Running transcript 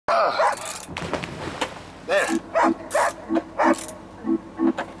There.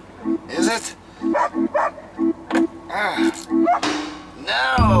 Is it?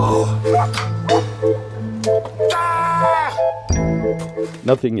 No!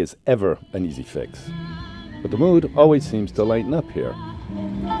 Nothing is ever an easy fix, but the mood always seems to lighten up here.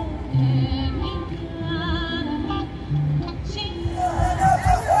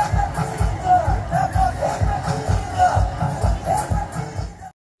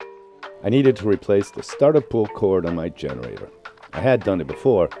 I needed to replace the starter pull cord on my generator. I had done it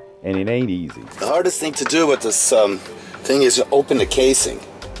before, and it ain't easy. The hardest thing to do with this thing is to open the casing.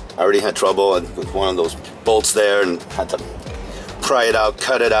 I already had trouble with one of those bolts there and had to pry it out,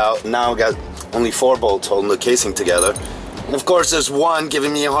 cut it out. Now I've got only 4 bolts holding the casing together. And of course there's one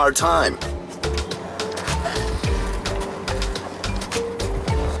giving me a hard time.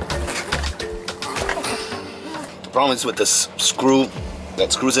 The problem is with this screw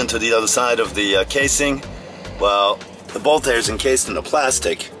that screws into the other side of the casing. Well, the bolt there is encased in the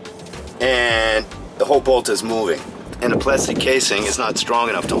plastic and the whole bolt is moving. And the plastic casing is not strong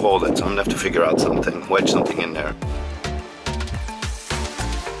enough to hold it, so I'm gonna have to figure out something, wedge something in there.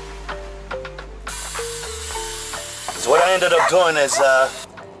 So what I ended up doing is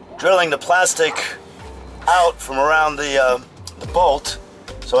drilling the plastic out from around the bolt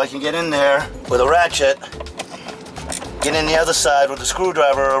so I can get in there with a ratchet, get in the other side with a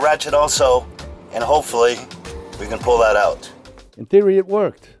screwdriver, a ratchet also, and hopefully we can pull that out. In theory it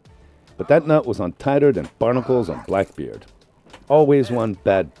worked, but that nut was on tighter than barnacles on Blackbeard. Always one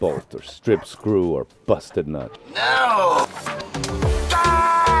bad bolt or stripped screw or busted nut. No!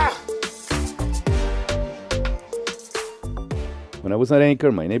 Ah! When I was at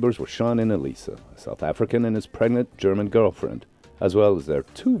anchor, my neighbors were Sean and Elisa, a South African and his pregnant German girlfriend, as well as their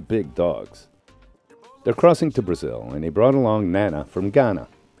 2 big dogs. They're crossing to Brazil, and they brought along Nana from Ghana,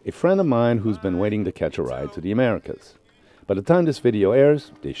 a friend of mine who's been waiting to catch a ride to the Americas. By the time this video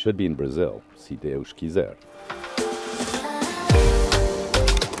airs, they should be in Brazil, se Deus quiser.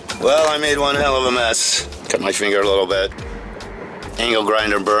 Well, I made one hell of a mess. Cut my finger a little bit. Angle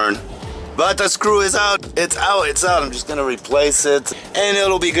grinder burn. But the screw is out. It's out, it's out. I'm just gonna replace it. And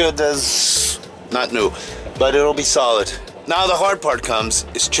it'll be good as, not new, but it'll be solid. Now the hard part comes,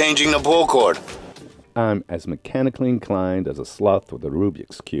 is changing the pull cord. I'm as mechanically inclined as a sloth with a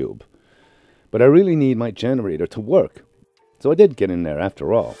Rubik's Cube. But I really need my generator to work. So I did get in there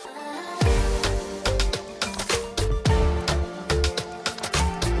after all.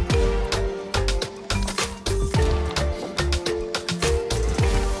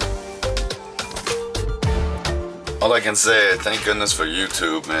 All I can say, thank goodness for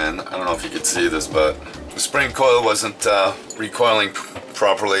YouTube, man. I don't know if you could see this, but the spring coil wasn't recoiling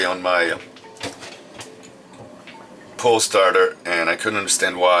properly on my pull starter, and I couldn't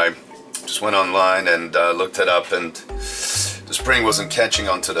understand why. Just went online and looked it up, and the spring wasn't catching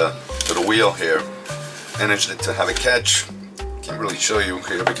onto the wheel here. Managed to have a catch. Can't really show you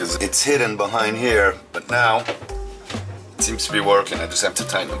here because it's hidden behind here, but now it seems to be working. I just have to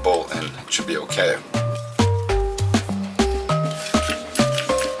tighten the bolt and it should be okay.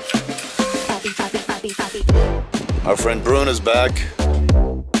 Our friend Bruno's back.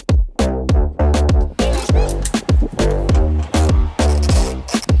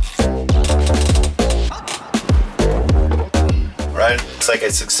 Looks like I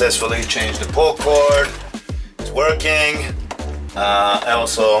successfully changed the pull cord. It's working. I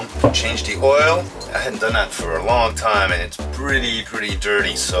also changed the oil. I hadn't done that for a long time and it's pretty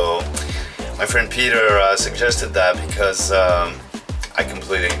dirty. So my friend Peter suggested that because I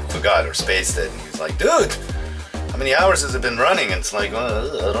completely forgot or spaced it. And he was like, dude, how many hours has it been running? And it's like,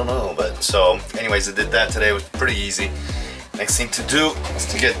 I don't know. But so anyways, I did that today. It was pretty easy. Next thing to do is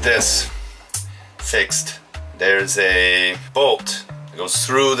to get this fixed. There's a bolt. It goes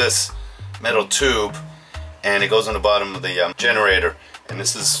through this metal tube and it goes on the bottom of the generator, and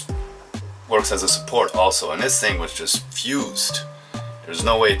this works as a support also, and this thing was just fused. There's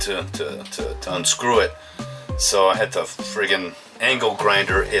no way to unscrew it, so I had to friggin' angle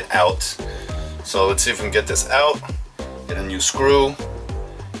grinder it out. So let's see if we can get this out, get a new screw,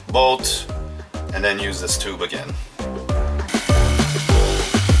 bolt, and then use this tube again.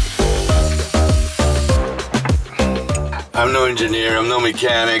 I'm no engineer, I'm no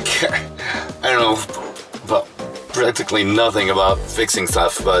mechanic. I don't know about practically nothing about fixing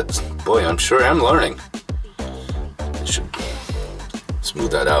stuff, but boy, I'm sure I'm learning. I should smooth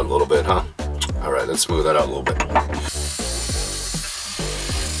that out a little bit, huh? Alright, let's smooth that out a little bit.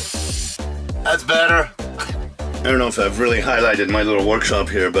 That's better. I don't know if I've really highlighted my little workshop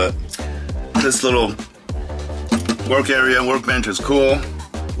here, but this little work area, workbench is cool.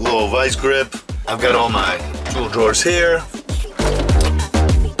 little vice grip. I've got all my tool drawers here.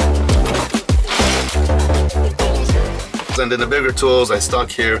 And then the bigger tools I stock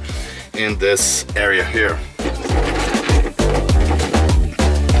here in this area here.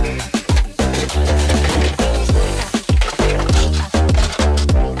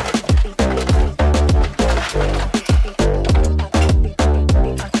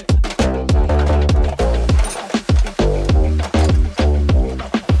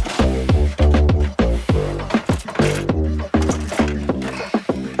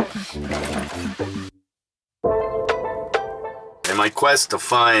 In my quest to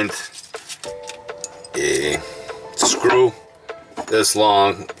find a screw this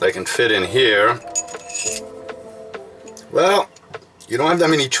long that can fit in here, well, you don't have that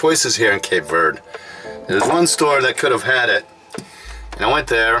many choices here in Cape Verde. There's one store that could have had it, and I went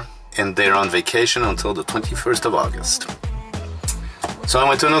there, and they're on vacation until the 21st of August. So I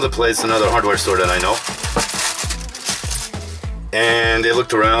went to another place, another hardware store that I know, and they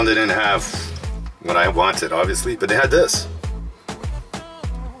looked around. They didn't have what I wanted, obviously, but they had this.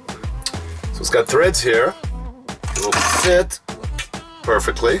 So it's got threads here. It will fit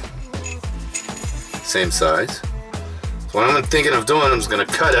perfectly. Same size. So what I'm thinking of doing, I'm just going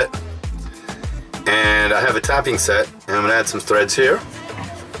to cut it. And I have a tapping set. And I'm going to add some threads here.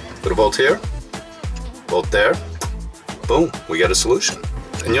 Put a bolt here. Bolt there. Boom. We got a solution.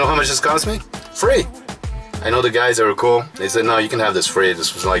 And you know how much this cost me? Free. I know the guys that were cool. They said, no, you can have this free.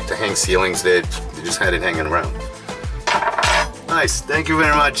 This was like to hang ceilings. They just had it hanging around. Nice. Thank you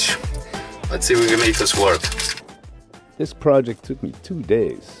very much. Let's see if we can make this work. This project took me 2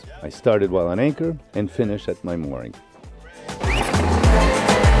 days. I started while on anchor and finished at my mooring.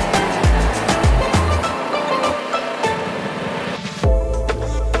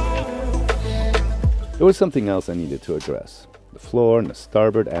 There was something else I needed to address. The floor in the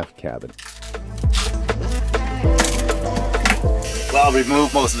starboard aft cabin. Well, I'll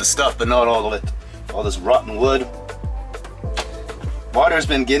remove most of the stuff, but not all of it. All this rotten wood. Water's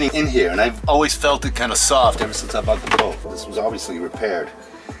been getting in here, and I've always felt it kind of soft ever since I bought the boat. This was obviously repaired,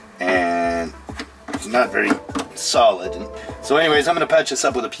 and it's not very solid. And so anyways, I'm going to patch this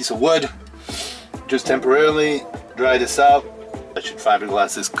up with a piece of wood, just temporarily dry this out. I should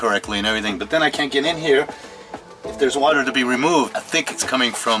fiberglass this correctly and everything, but then I can't get in here if there's water to be removed. I think it's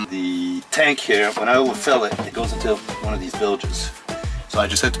coming from the tank here. When I overfill it, it goes into one of these bilges. So I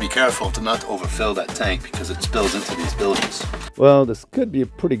just have to be careful to not overfill that tank because it spills into these bilges. Well, this could be a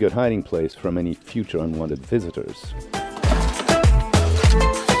pretty good hiding place from any future unwanted visitors.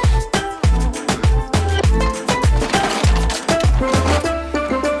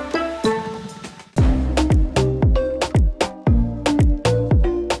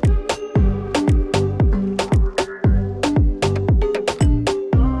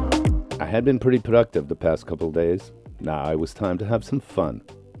 I had been pretty productive the past couple of days. Now it was time to have some fun.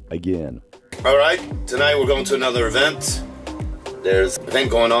 Again. Alright, tonight we're going to another event. There's an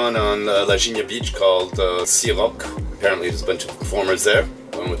event going on La Gigna Beach called Sea Rock. Apparently there's a bunch of performers there.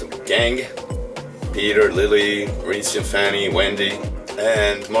 Going with the gang. Peter, Lily, Mauricio, Fanny, Wendy.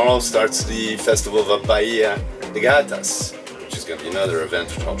 And tomorrow starts the Festival of Bahia de Gatas, which is going to be another event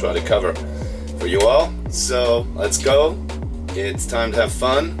which I'll try to cover for you all. So let's go. It's time to have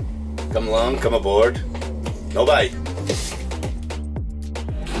fun. Come along, come aboard. No bye.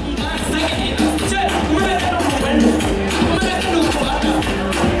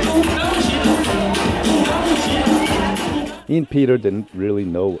 Me and Peter didn't really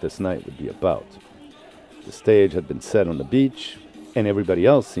know what this night would be about. The stage had been set on the beach, and everybody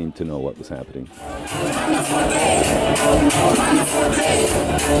else seemed to know what was happening.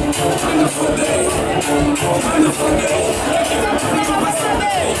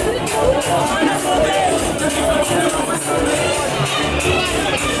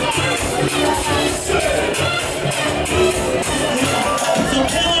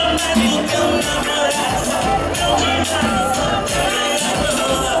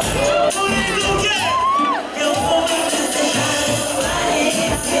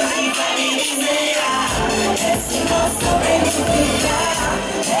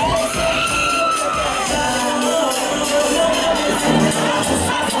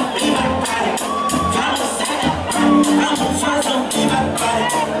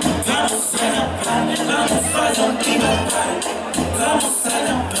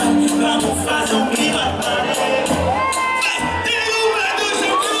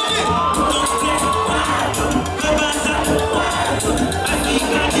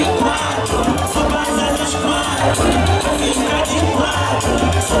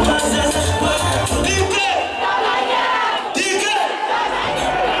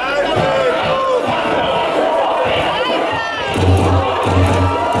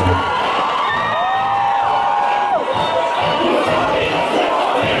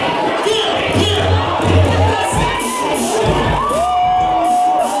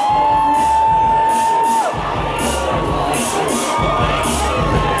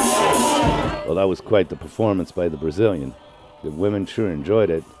 was quite the performance by the Brazilian. The women sure enjoyed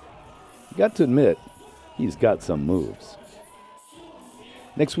it. You got to admit, he's got some moves.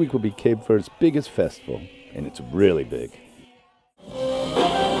 Next week will be Cape Verde's biggest festival, and it's really big.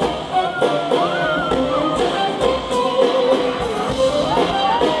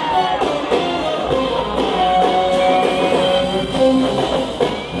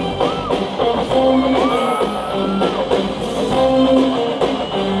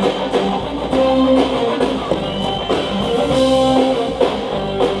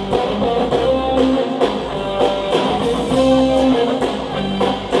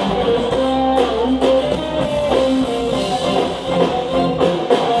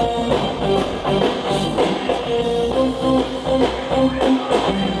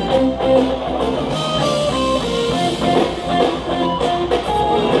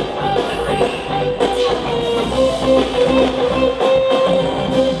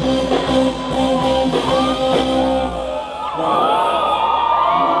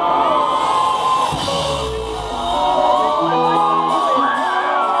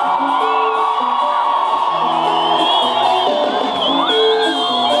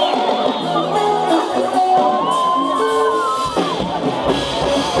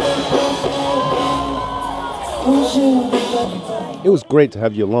 It was great to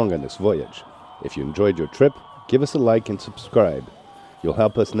have you along on this voyage. If you enjoyed your trip, give us a like and subscribe. You'll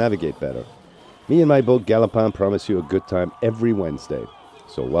help us navigate better. Me and my boat Galopin promise you a good time every Wednesday.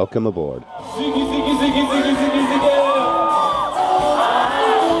 So welcome aboard. Ziggy, ziggy, ziggy, ziggy, ziggy.